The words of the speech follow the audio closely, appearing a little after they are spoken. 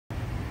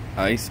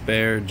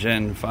icebear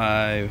gen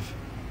 5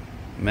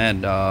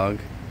 maddog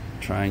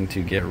trying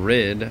to get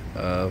rid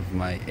of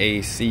my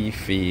AC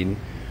feed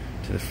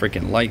to the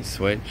freaking light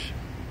switch.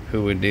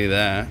 Who would do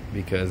that?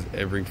 Because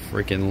every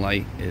freaking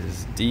light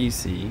is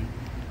DC.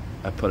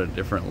 I put a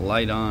different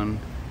light on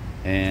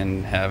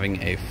and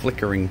having a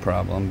flickering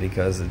problem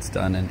because it's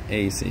done in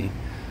AC.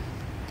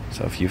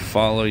 So if you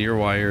follow your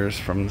wires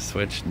from the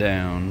switch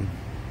down,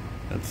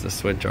 that's the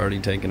switch already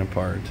taken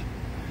apart.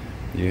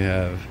 You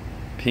have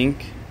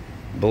pink,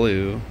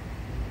 blue,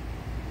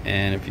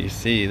 and if you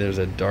see, there's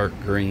a dark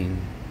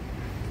green.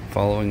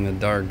 Following the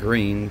dark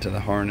green to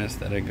the harness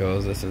that it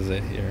goes, this is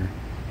it here.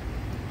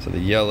 So the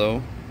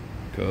yellow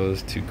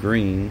goes to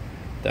green.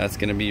 That's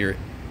going to be your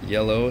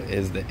yellow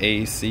is the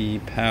AC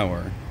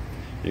power.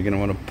 You're going to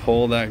want to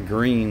pull that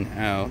green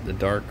out, the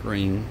dark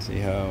green. See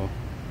how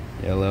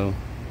yellow,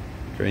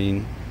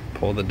 green,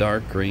 pull the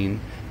dark green.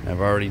 And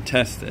I've already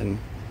tested.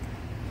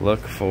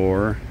 Look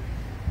for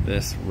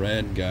this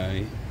red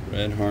guy,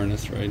 red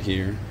harness right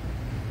here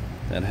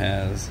that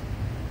has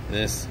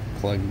this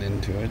plugged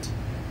into it.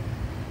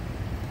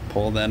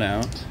 Pull that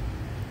out.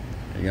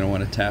 You're going to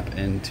want to tap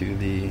into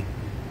the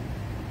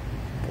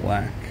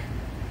black.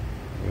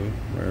 Ooh,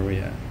 where are we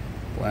at?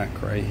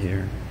 Black right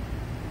here.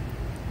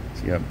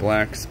 So you got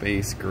black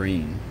space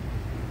green.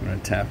 I'm going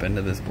to tap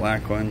into this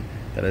black one.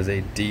 That is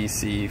a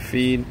DC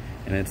feed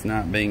and it's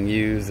not being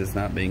used. It's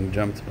not being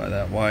jumped by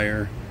that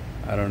wire.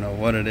 I don't know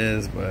what it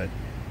is, but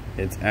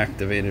it's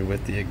activated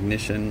with the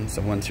ignition.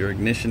 So once your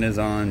ignition is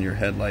on, your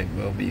headlight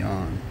will be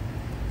on.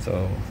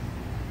 So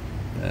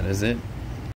that is it.